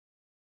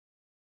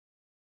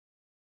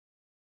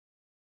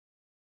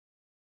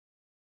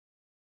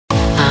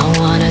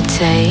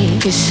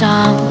take you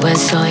somewhere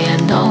so you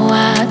know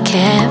I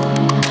can.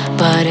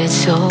 But it's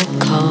so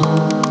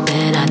cold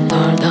and I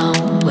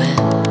don't win.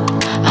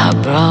 I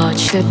brought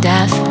you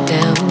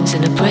daffodils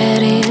in the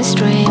prettiest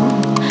dream,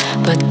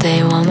 but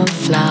they won't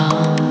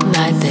flower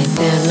like they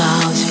did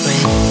last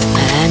spring.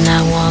 And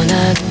I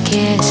wanna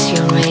kiss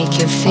you, make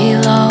you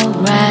feel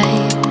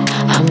alright.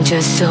 I'm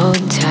just so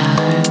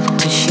tired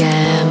to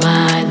share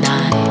my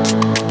night.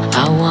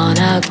 I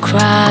wanna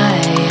cry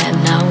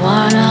and I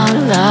wanna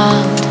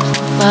love,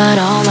 but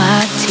all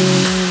my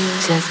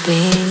tears have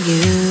been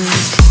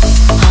used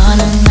on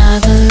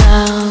another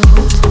love,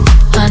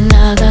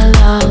 another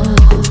love.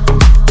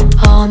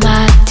 All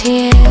my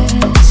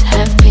tears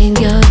have been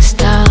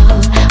used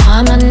up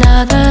on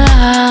another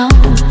love,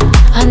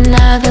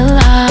 another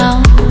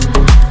love.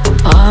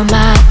 All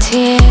my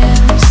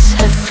tears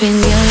have been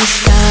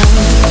used up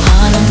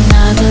on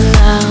another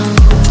love,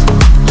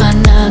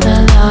 another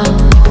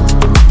love.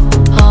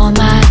 All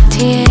my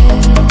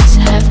tears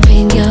have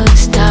been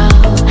used up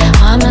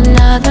on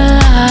another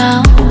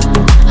love,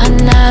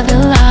 another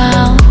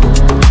love.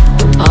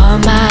 All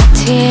my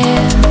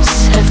tears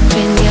have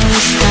been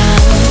used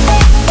up.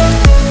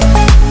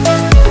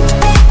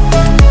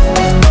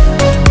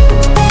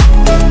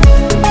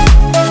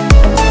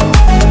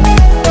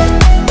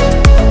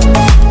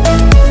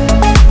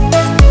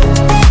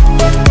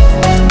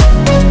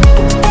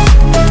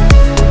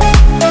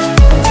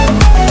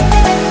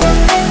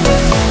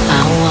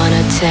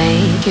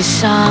 Take you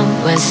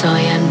somewhere so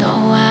you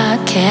know I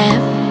can.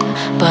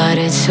 But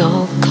it's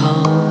so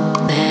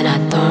cold and I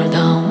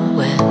don't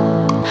win.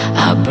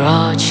 I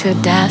brought you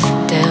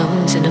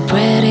daffodils in the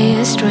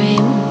prettiest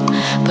dream,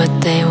 but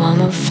they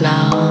won't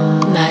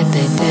flower like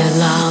they did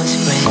last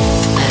spring.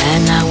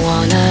 And I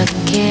wanna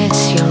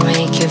kiss you,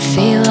 make you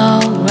feel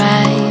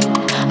alright.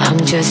 I'm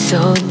just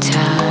so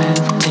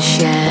tired to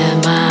share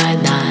my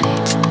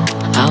night.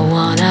 I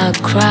wanna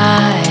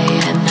cry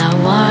and I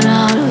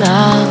wanna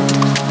love,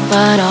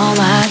 but all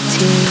my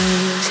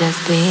tears have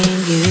been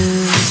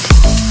used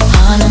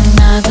on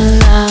another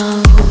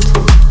love,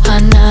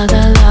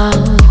 another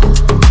love.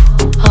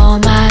 All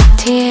my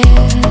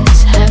tears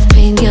have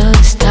been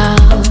used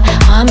up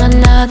on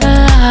another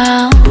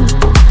love,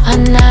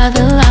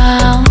 another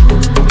love.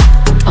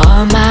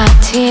 All my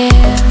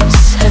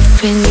tears have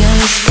been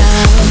used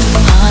up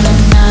on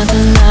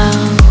another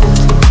love,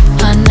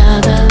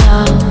 another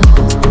love.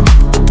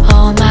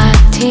 All my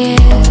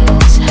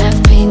tears have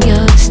been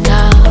used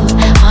up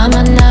on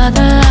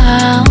another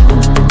love,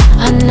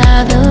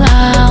 another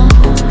love.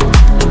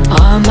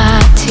 All my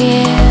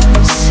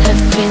tears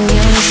have been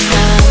used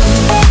up.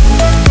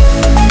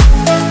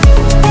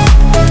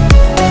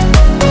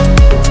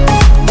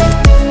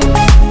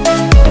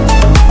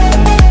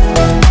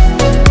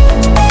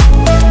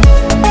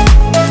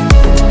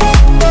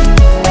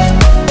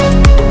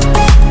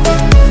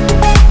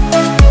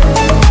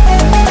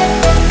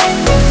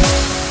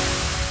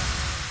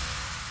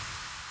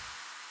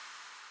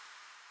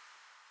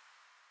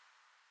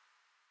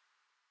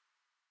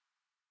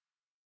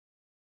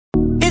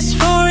 It's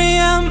 4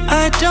 AM,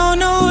 I don't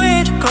know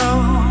where to go.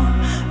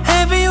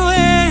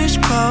 Everywhere is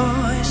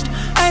closed,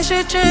 I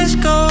should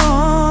just go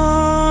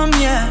home,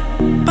 yeah.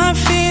 My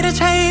feet are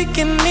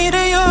taking me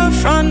to your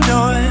front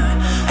door.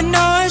 I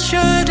know I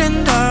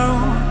shouldn't though.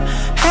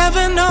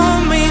 Heaven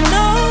only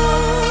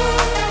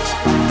knows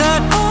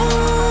that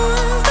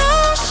all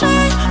the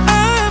side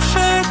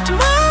effect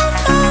my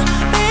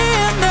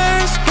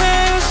loneliness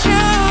gives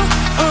you.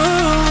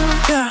 Oh,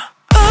 yeah.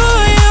 Oh,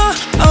 you,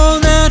 all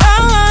that I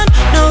want.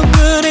 No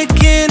good at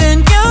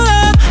getting you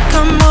up.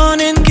 Come on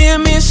and give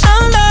me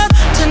some love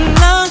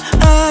tonight.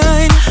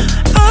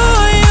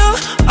 Oh, you,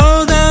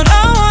 all that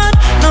I want.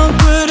 No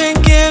good at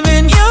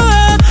giving you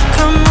up.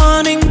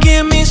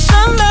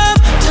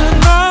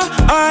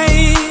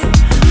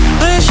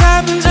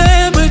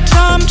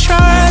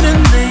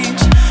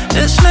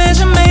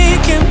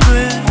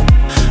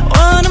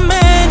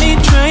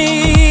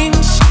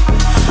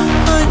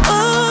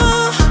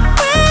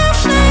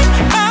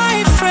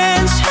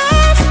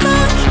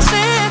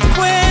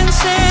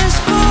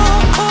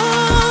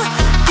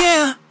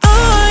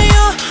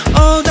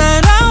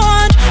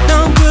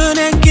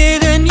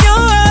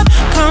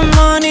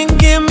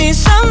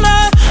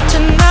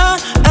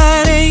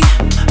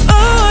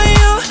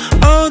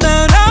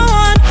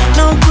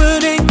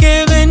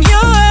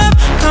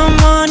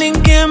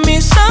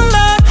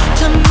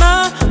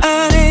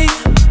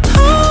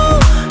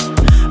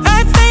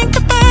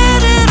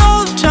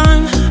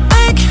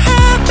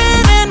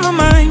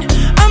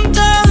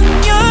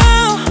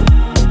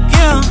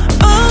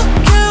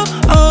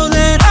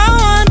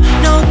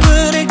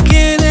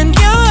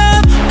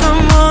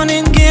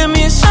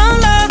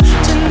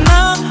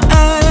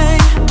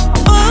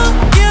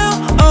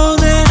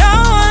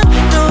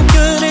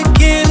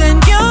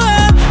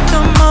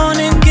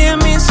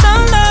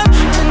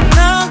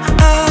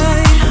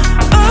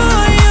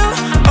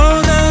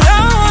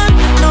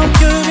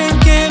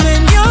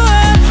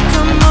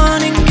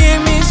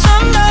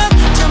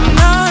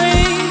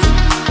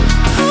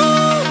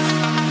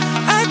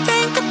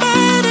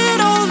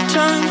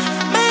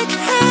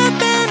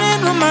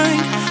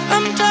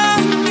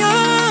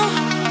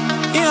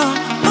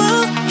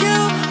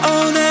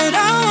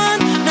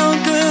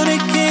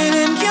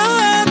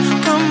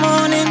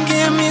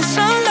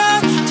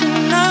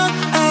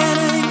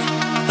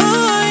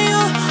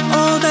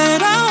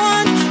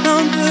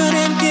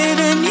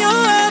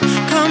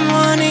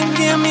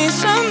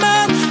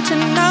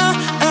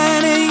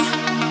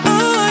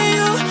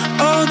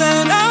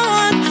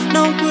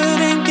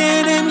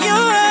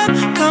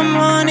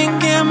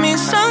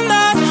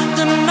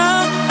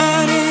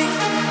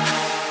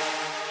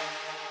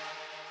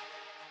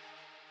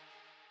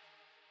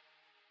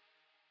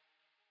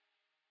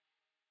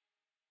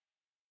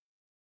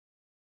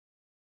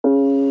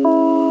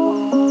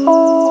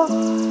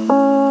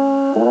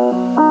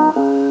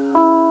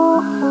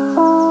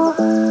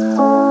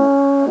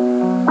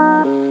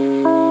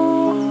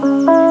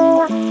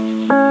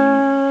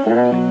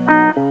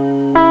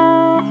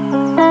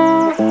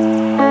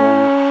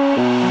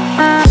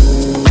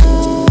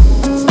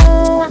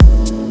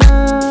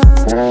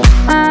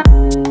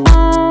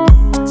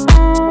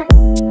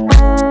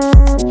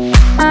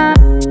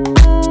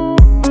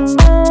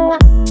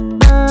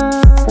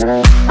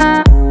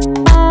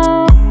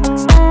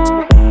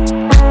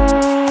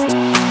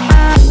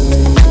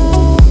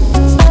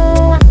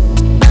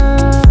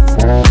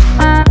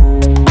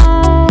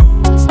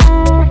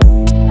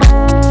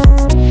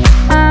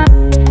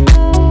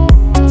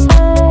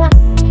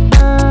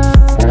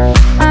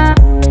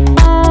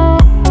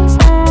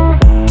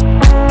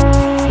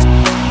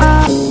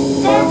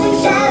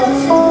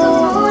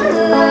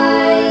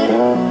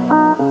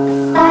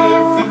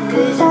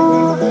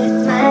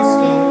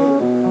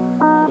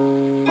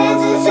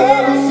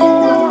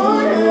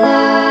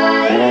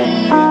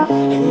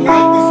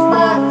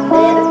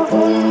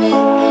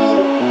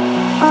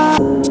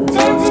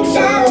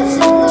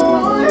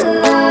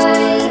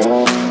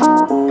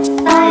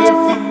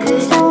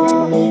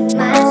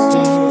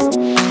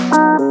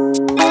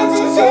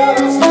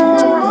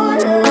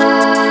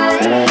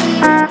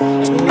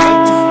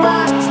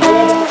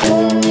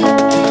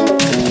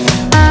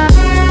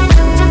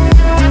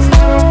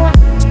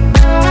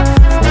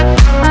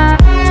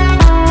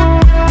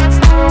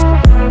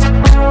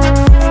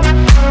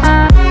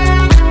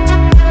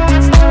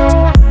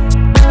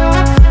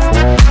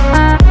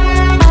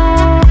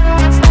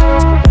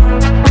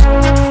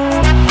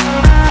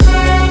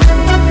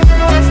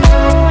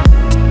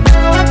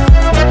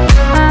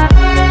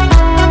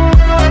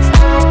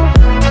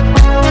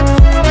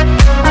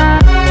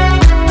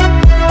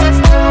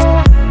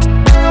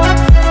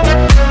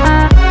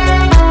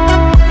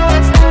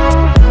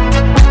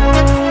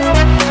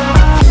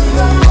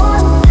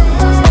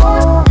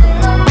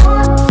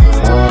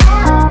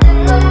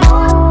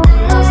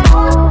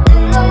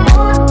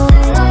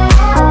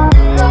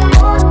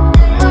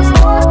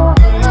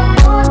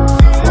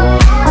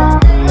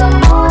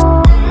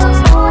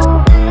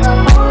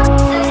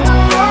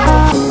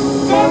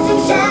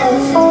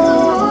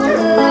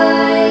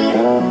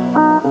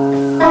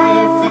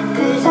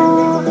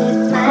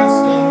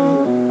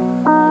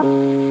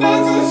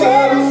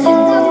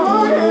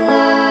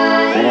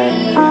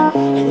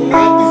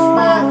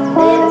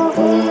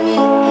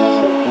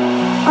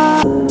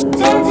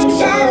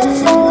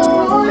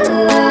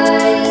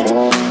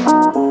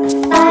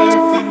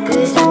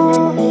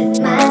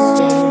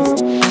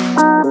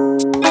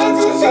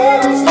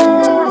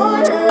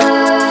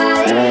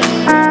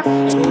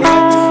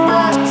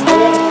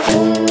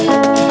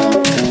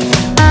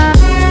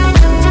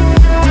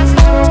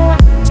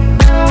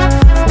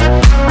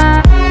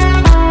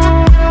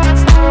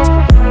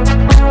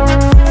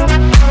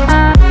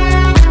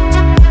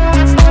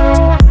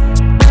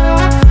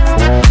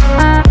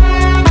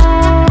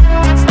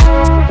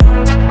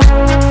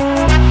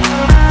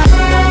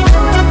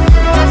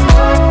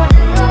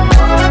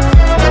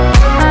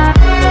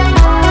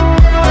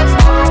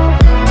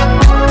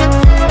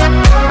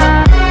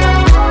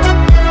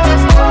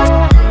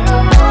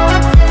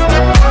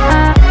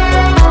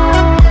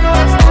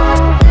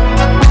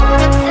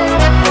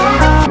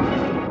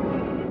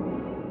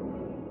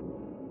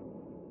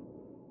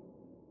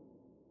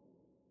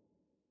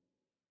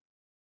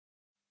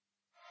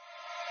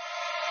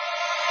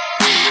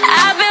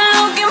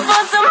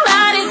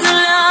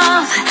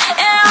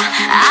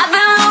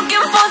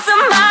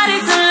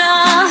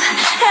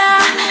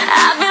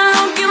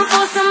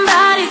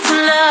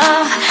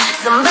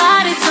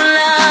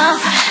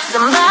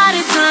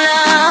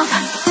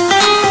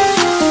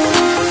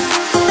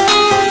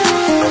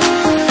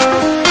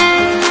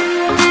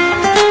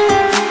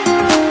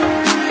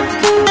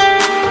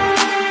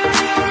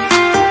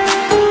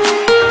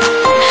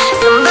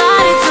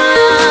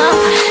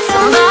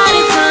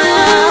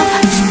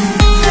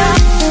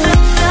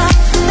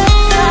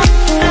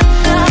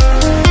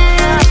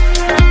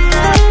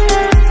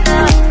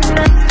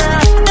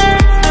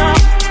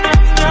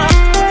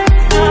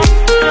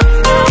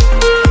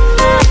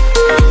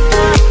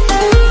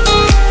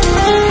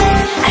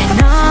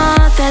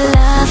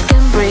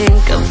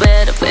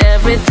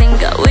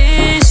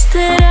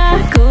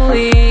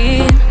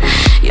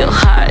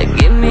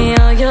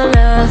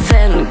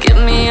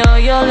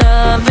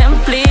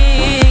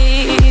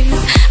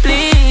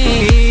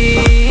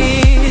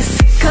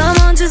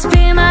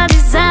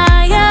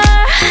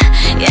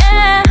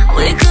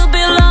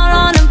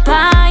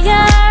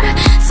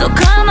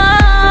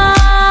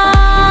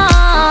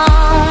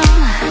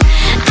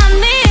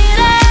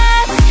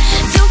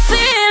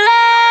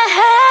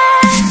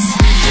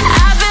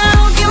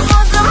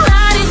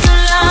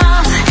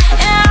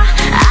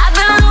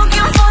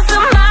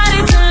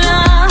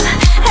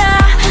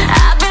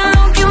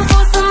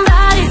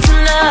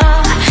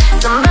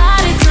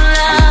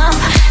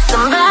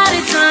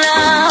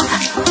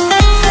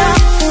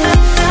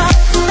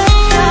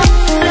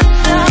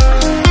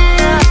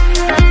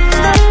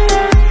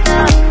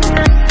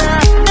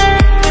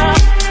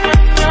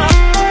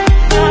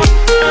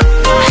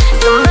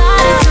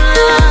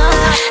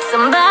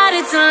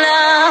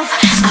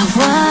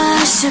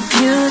 with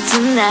you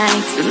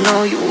tonight. You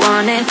know you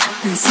want it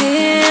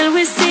until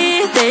we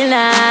see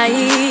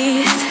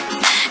daylight.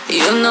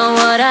 You know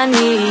what I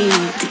need,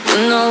 you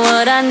know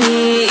what I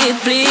need.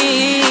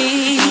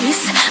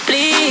 Please,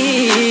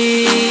 please,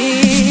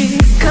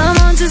 come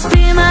on, just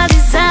be my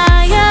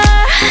desire.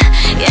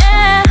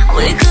 Yeah,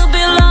 we could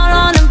build our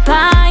own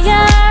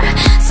empire.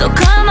 So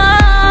come on,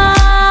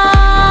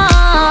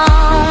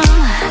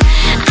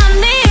 I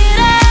need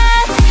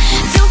it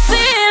to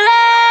feel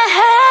it.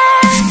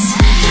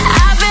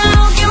 I've been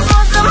looking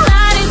for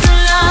somebody to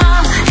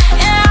love.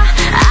 Yeah,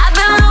 I've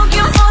been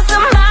looking for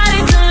somebody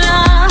to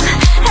love.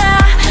 Yeah,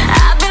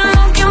 I've been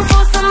looking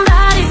for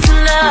somebody to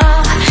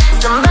love.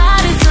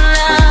 Somebody to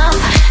love.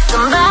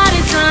 Somebody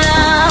to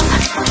love.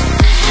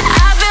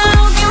 I've been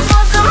looking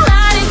for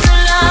somebody to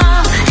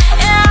love.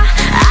 Yeah,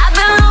 I've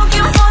been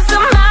looking for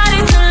somebody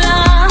to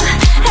love.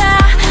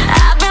 Yeah,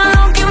 I've been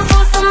looking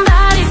for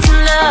somebody to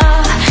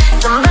love.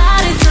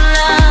 Somebody to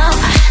love.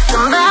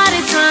 Somebody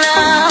to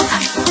love.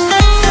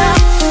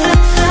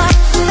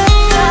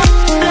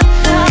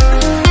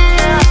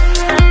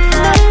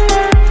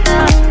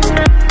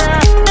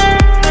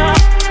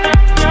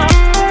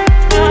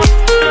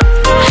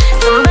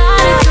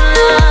 Somebody to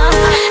love.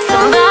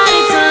 Somebody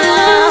to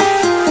love.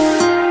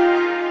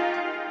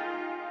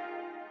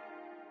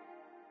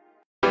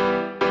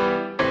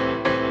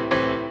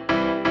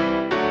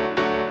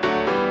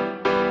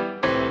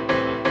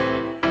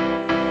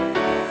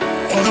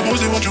 All the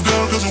boys they want you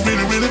girl cause I'm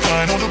really really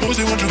fine. All the boys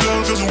they want you girl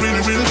cause I'm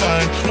really really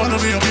fine. Wanna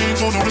be a king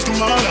for the rest of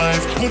my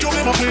life. Won't you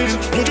be my queen?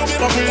 Won't you be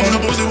my queen? All the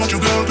boys they want you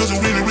girl cause I'm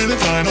really really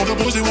fine. All the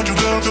boys they want you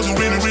girl cause I'm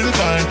really really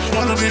fine.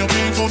 Wanna be a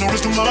king for the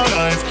rest of my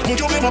life. Won't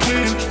you be my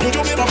queen? Won't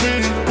you be my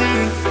queen?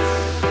 Queen.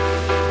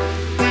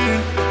 Queen.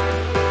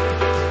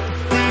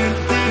 Queen.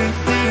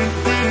 Queen.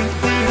 Queen.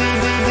 Queen. Queen.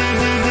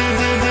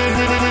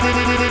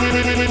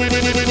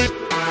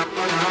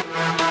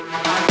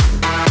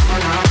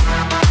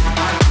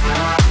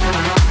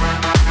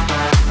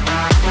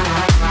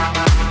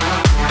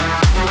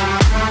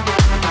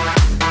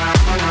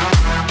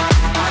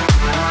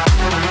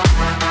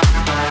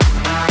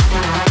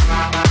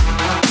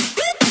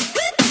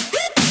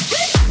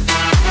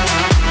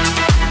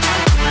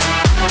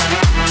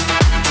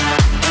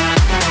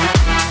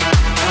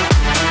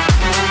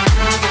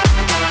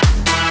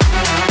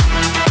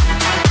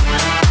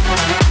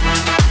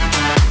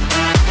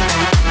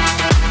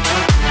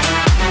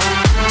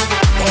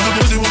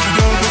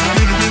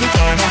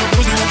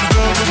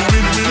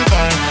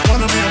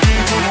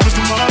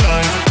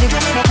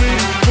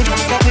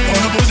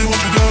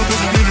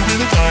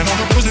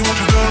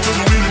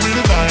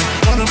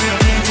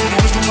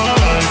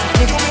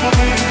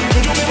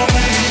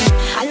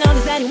 I know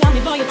this that you want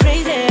me, boy, you're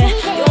crazy.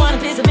 You wanna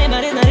piece of me,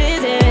 but it's not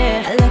easy.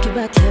 I like you,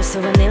 but you're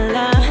so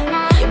vanilla.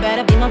 You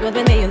better be my girl,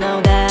 baby, you know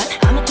that.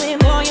 I'm a clean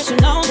boy, you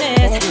should know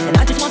this. And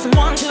I just want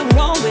someone to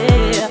roll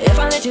with. If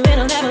I let you in,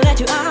 I'll never let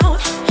you out.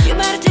 You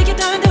better take your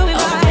time and do it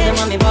right. All the boys that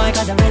want me, boy,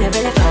 cause I'm really,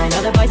 really fine.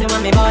 All the boys that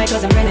want me, boy,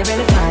 cause I'm really,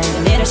 really fine.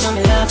 You need to show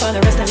me love for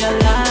the rest of your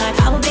life.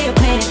 I will be your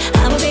queen,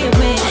 I will be your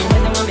queen. All the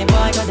boys that want me,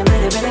 boy, cause I'm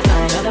really, really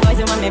fine. All the boys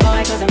that want me, boy,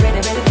 cause I'm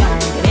really, really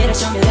fine. You need to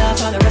show me love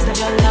for the rest of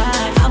your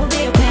life. I will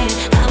be your queen,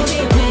 I will be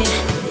your queen.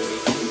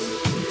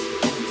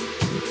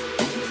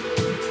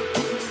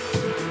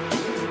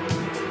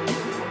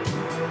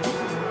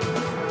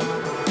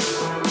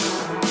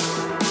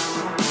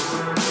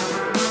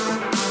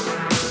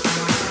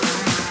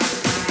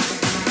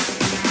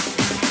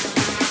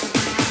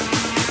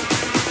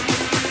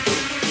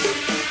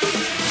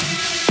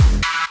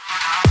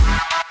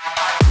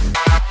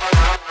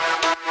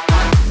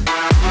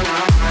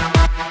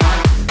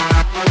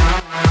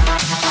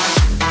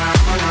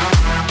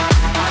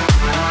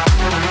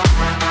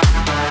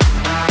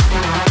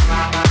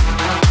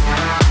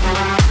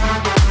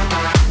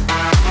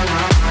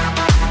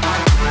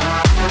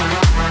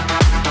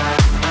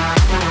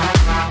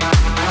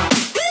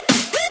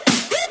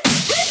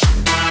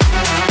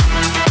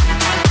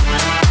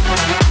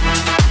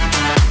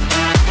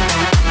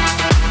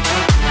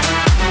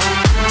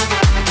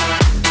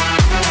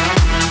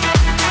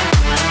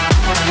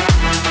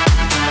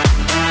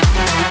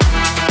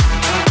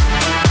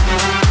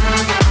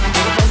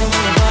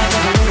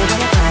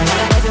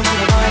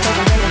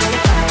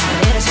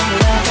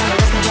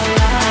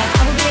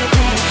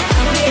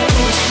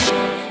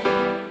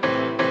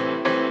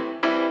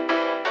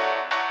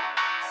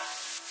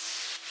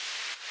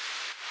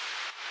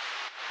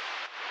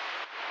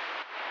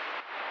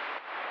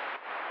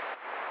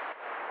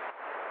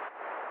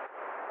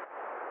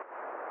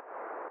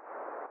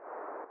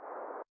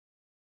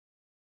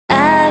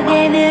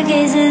 The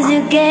kisses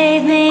you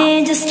gave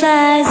me just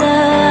lies.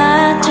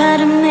 I try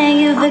to make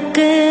you feel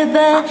good,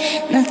 but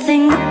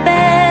nothing